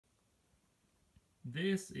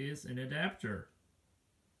this is an adapter.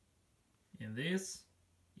 And this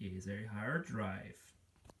is a hard drive.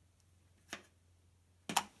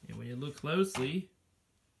 And when you look closely,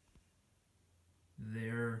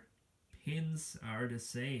 their pins are the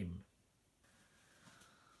same.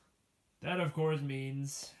 That of course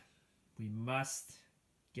means we must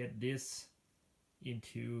get this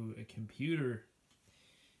into a computer.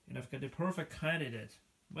 And I've got the perfect candidate.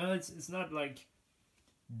 Well, it's not like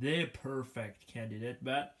the perfect candidate,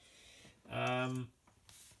 but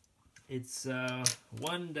it's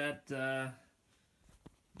one that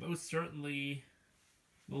most certainly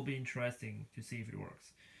will be interesting to see if it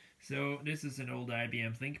works. So this is an old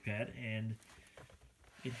IBM Thinkpad, and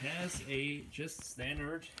it has a just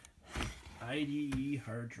standard IDE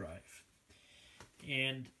hard drive.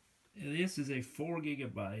 And this is a 4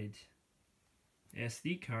 GB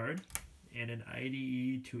SD card and an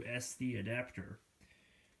IDE to SD adapter.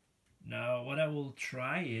 Now what I will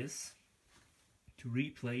try is to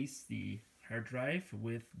replace the hard drive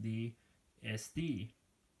with the SD,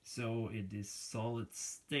 so it is solid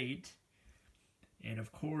state, and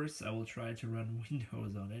of course I will try to run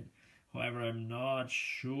Windows on it. However, I'm not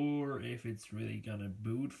sure if it's really gonna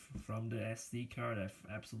boot from the SD card. I've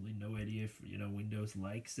absolutely no idea if Windows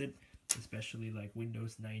likes it, especially like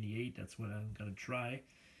Windows 98. That's what I'm gonna try.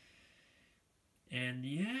 And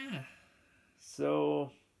yeah,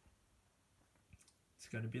 so it's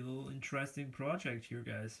gonna be a little interesting project here,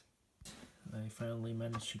 guys. I finally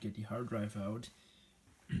managed to get the hard drive out.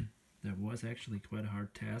 That was actually quite a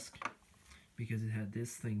hard task because it had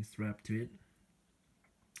this thing strapped to it.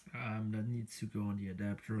 That needs to go on the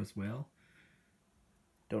adapter as well.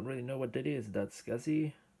 Don't really know what that is. That's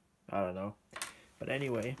SCSI? I don't know. But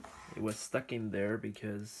anyway, it was stuck in there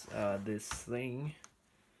because this thing,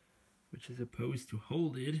 which is supposed to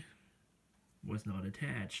hold it, was not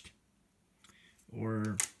attached.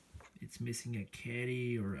 Or it's missing a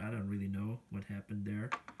caddy, or I don't really know what happened there.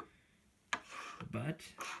 But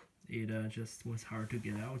it just was hard to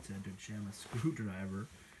get out, and to jam a screwdriver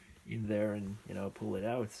in there and pull it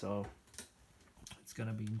out. So it's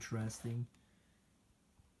gonna be interesting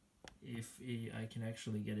if I can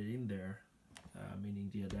actually get it in there, meaning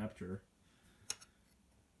the adapter.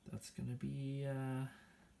 That's gonna be a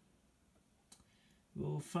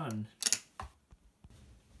little fun.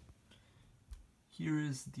 Here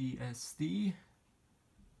is the SD,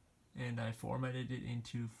 and I formatted it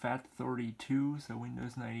into FAT32, so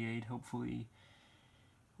Windows 98 hopefully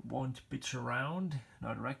won't bitch around,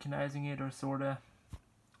 not recognizing it or sorta.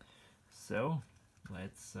 So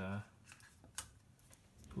let's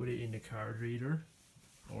put it in the card reader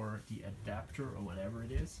or the adapter or whatever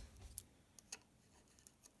it is.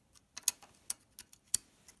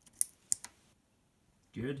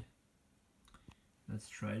 Good. Let's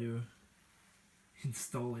try to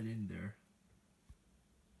install it in there.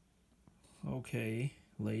 Okay,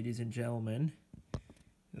 ladies and gentlemen,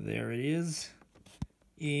 there it is,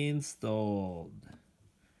 installed.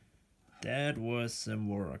 That was some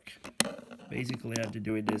work. Basically I have to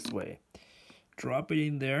do it this way. Drop it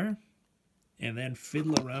in there and then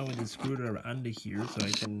fiddle around with the screwdriver under here so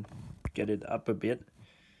I can get it up a bit,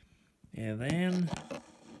 and then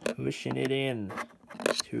pushing it in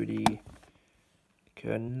to the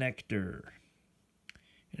connector.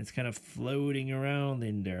 And it's kind of floating around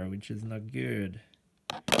in there, which is not good.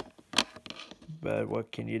 But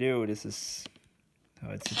what can you do? This is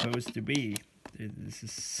how it's supposed to be. This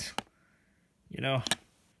is,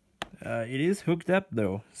 it is hooked up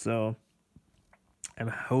though, so I'm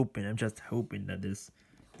just hoping that this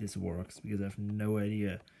works, because I have no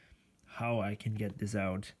idea how I can get this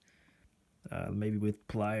out. Maybe with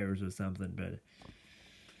pliers or something, but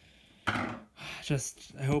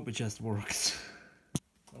I hope it just works.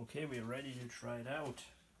 Okay, we're ready to try it out.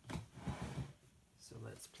 So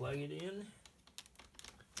let's plug it in.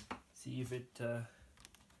 See if it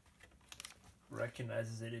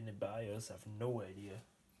recognizes it in the BIOS. I have no idea.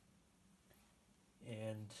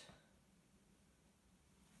 And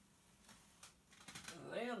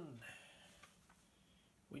then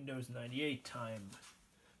Windows 98 time.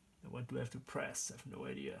 What do I have to press? I have no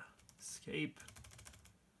idea. Escape.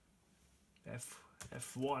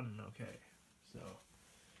 F1. Okay. So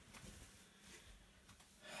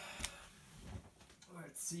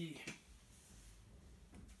let's see.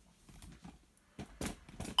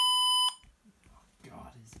 Oh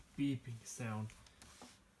God, his beeping sound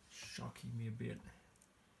shocking me a bit.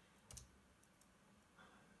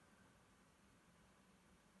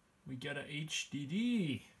 We got a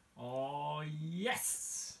HDD. Oh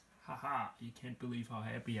yes! Haha! You can't believe how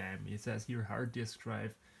happy I am. It says here hard disk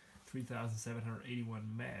drive, 3,781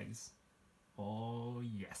 megs. Oh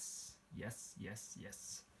yes, yes, yes,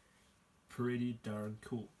 yes. Pretty darn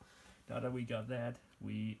cool. Now that we got that,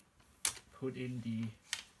 we put in the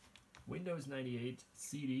Windows 98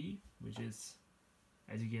 CD, which is,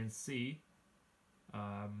 as you can see,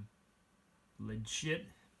 legit.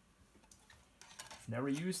 I've never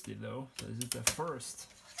used it though, so this is the first.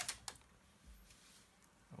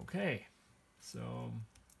 Okay, so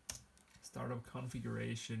startup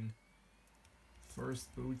configuration,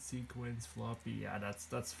 first boot sequence, floppy. Yeah,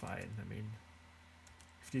 that's fine. I mean,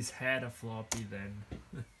 if this had a floppy, then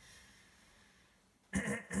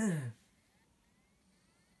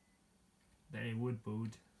then it would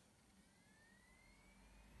boot.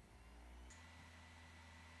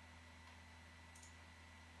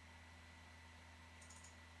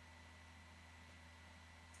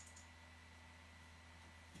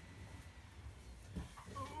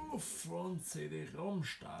 Oh, front CD-ROM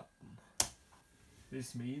starten.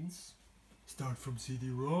 This means start from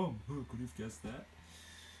CD-ROM. Who could have guessed that?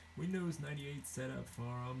 Windows 98 setup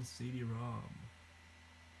from CD-ROM.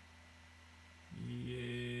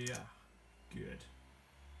 Yeah, good.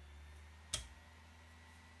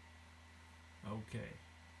 Okay.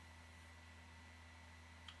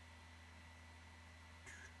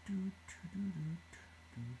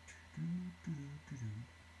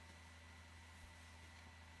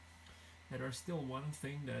 There's still one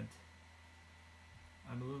thing that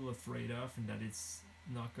I'm a little afraid of, and that it's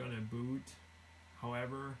not gonna boot.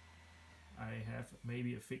 However, I have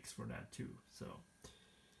maybe a fix for that too. So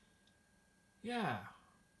yeah,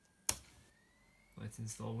 let's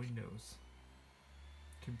install Windows.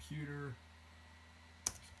 Computer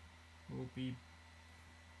will be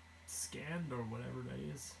scanned or whatever that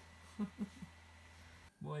is.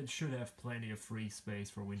 Well, it should have plenty of free space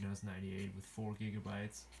for Windows 98 with 4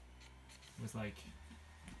 gigabytes. With like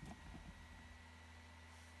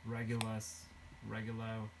regular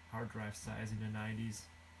hard drive size in the 90s,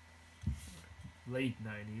 late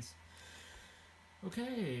 90s.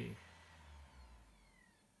 Okay,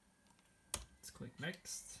 let's click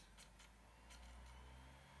next.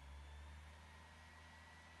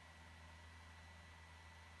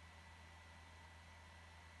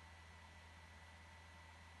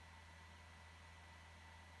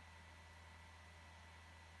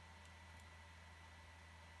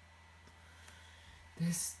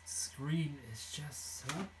 This screen is just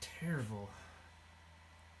so terrible.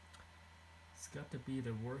 It's got to be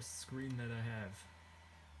the worst screen that I have.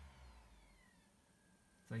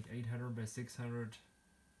 It's like 800 by 600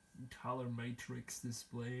 color matrix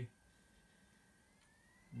display.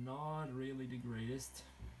 Not really the greatest.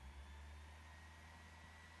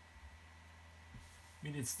 I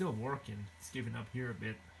mean, it's still working. It's giving up here a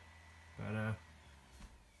bit, but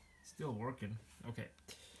still working. Okay.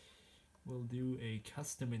 We'll do a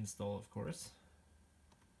custom install, of course,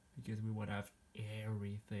 because we want to have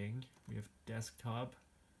everything. We have desktop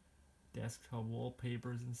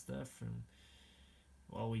wallpapers and stuff, and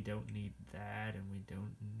well, we don't need that, and we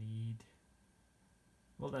don't need,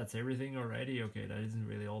 well, that's everything already. Okay, that isn't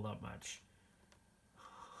really all that much.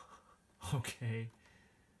 Okay,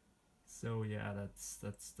 so yeah,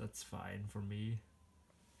 that's fine for me.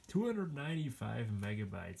 295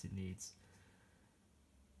 megabytes it needs.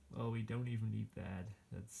 Well, we don't even need that.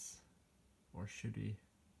 That's... Or should we?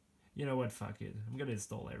 You know what, fuck it. I'm gonna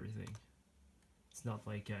install everything. It's not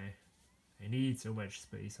like I need so much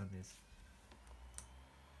space on this.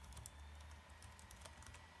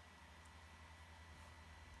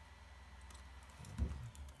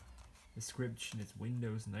 Description is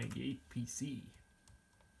Windows 98 PC.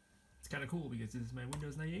 It's kind of cool because this is my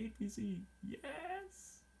Windows 98 PC.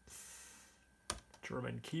 Yes!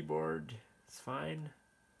 German keyboard. It's fine.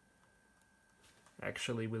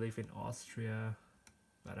 Actually, we live in Austria,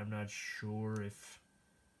 but I'm not sure if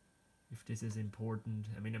this is important.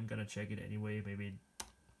 I mean, I'm gonna check it anyway. Maybe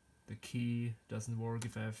the key doesn't work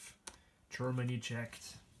if I have Germany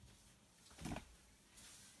checked.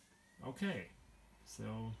 Okay,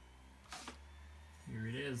 so here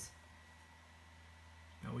it is.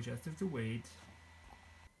 Now we just have to wait.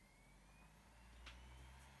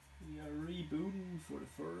 We are rebooting for the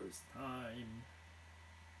first time.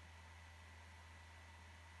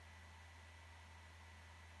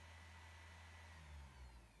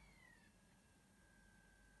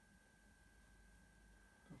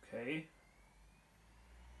 Okay.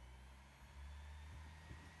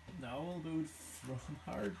 Now we'll boot from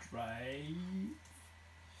hard drive.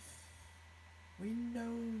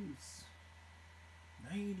 Windows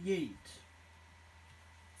 98.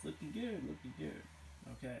 It's looking good, looking good.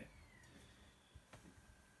 Okay.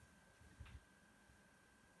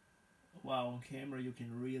 Wow, on camera you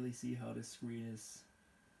can really see how the screen is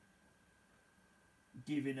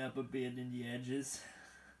giving up a bit in the edges.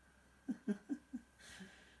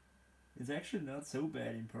 It's actually not so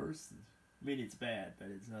bad in person. I mean, it's bad, but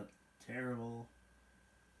it's not terrible.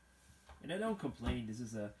 And I don't complain. This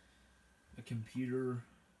is a computer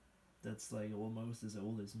that's like almost as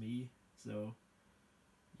old as me. So,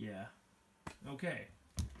 yeah. Okay.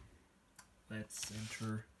 Let's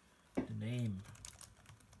enter the name.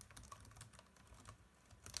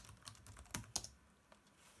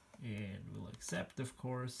 And we'll accept, of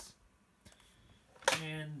course.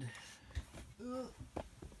 And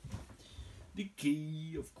the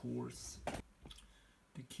key, of course.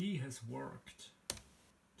 The key has worked.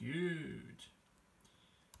 Good.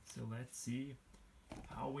 So let's see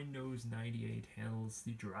how Windows 98 handles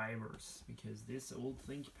the drivers, because this old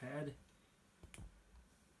ThinkPad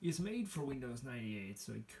is made for Windows 98,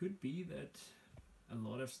 so it could be that a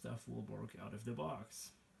lot of stuff will work out of the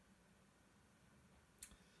box.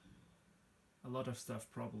 A lot of stuff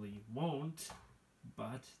probably won't,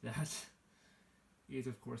 but that is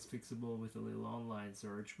of course fixable with a little online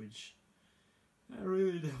search, which I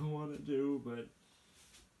really don't want to do, but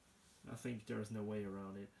I think there's no way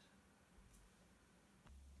around it.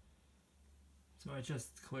 So I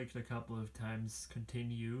just clicked a couple of times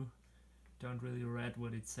continue. Don't really read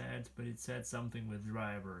what it said, but it said something with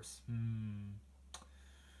drivers.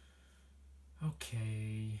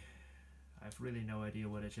 Okay. I've really no idea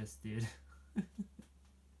what I just did.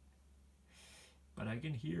 But I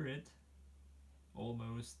can hear it.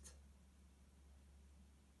 Almost.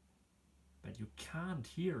 But you can't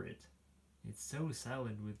hear it. It's so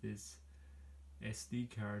silent with this SD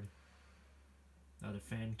card. Now the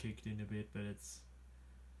fan kicked in a bit, but it's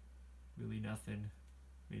really nothing.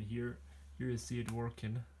 I mean, here you see it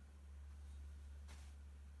working.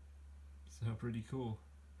 So pretty cool.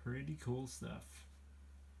 Pretty cool stuff.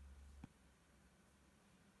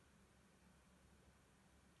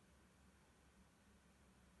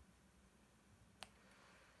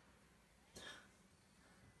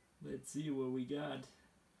 Let's see what we got.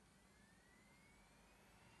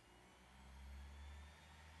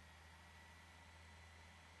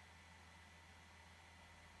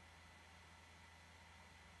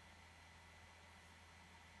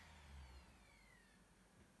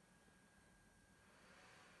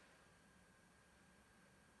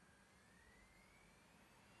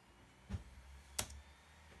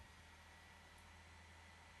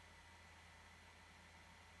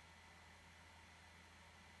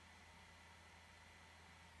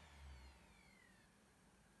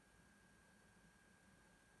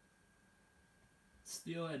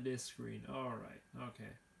 Still at this screen. Alright, okay.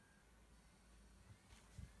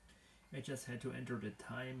 I just had to enter the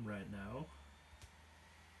time right now.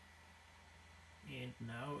 And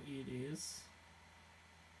now it is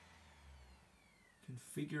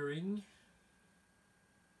configuring.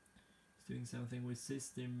 It's doing something with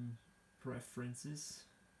system preferences.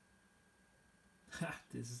 Ha!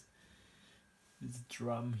 This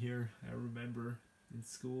drum here, I remember in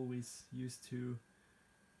school we used to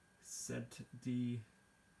set the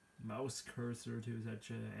mouse cursor to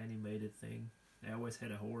such an animated thing. I always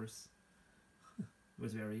had a horse. It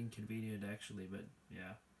was very inconvenient actually, but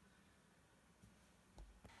yeah.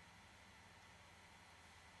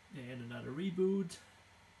 And another reboot.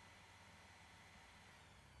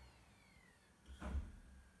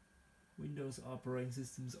 Windows operating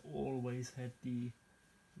systems always had the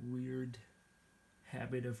weird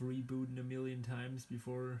habit of rebooting a million times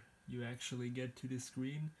before you actually get to the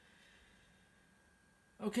screen.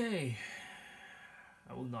 Okay,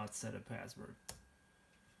 I will not set a password.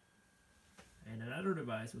 And another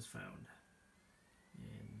device was found.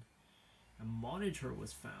 And a monitor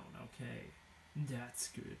was found. Okay, that's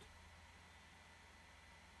good.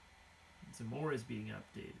 And some more is being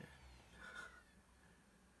updated.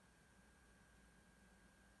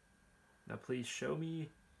 Now please show me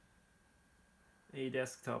a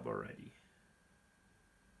desktop already.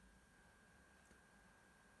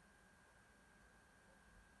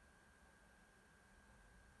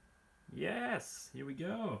 Yes, here we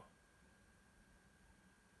go.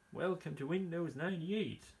 Welcome to Windows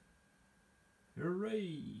 98.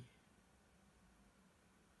 Hooray!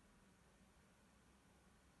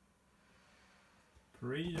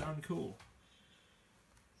 Pretty darn cool.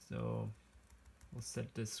 So we'll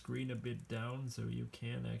set the screen a bit down so you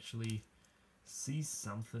can actually see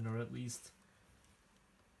something, or at least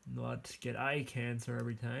not get eye cancer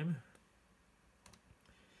every time.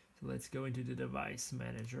 So let's go into the device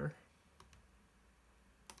manager.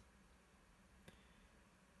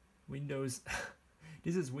 Windows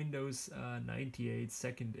This is Windows 98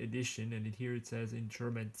 second edition, and here it says in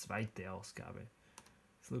German zweite Ausgabe.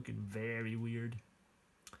 It's looking very weird.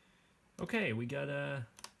 Okay, we got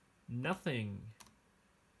nothing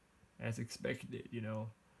as expected, you know.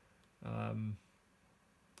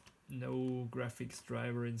 No graphics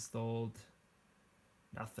driver installed,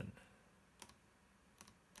 nothing.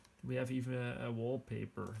 We have even a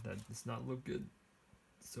wallpaper that does not look good.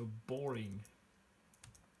 So boring.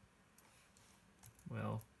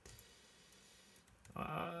 Well,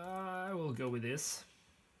 I will go with this.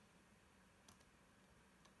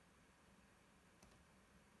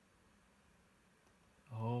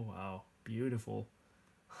 Oh wow, beautiful.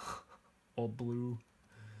 All blue.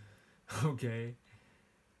 Okay.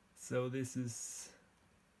 So this is...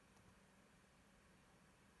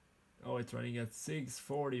 Oh, it's running at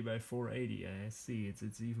 640 by 480. I see.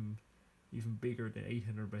 It's even bigger than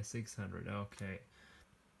 800 by 600. Okay.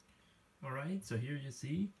 All right. So here you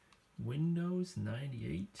see Windows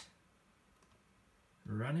 98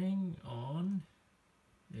 running on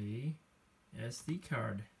a SD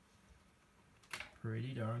card.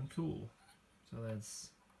 Pretty darn cool. So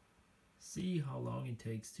let's see how long it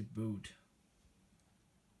takes to boot.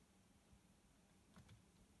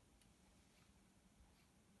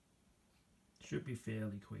 Should be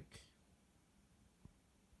fairly quick.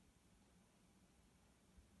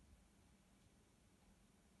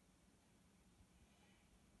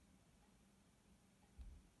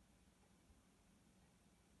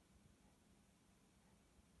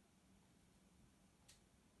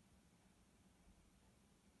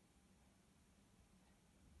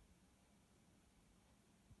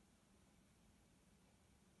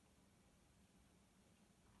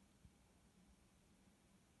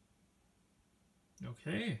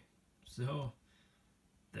 Okay, so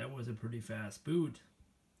that was a pretty fast boot.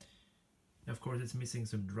 Of course, it's missing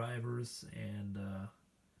some drivers and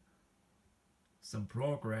some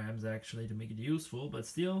programs actually to make it useful, but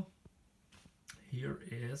still, here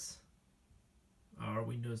is our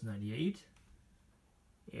Windows 98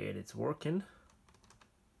 and it's working,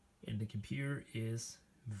 and the computer is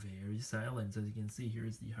very silent. As you can see, here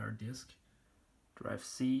is the hard disk, drive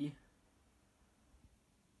C.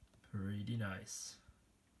 Pretty nice.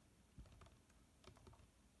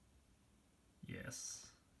 Yes.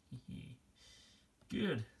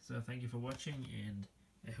 Good. So thank you for watching, and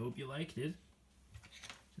I hope you liked it.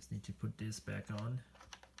 Just need to put this back on.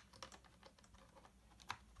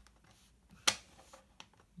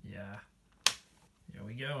 Yeah. There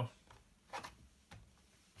we go.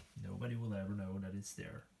 Nobody will ever know that it's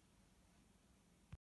there.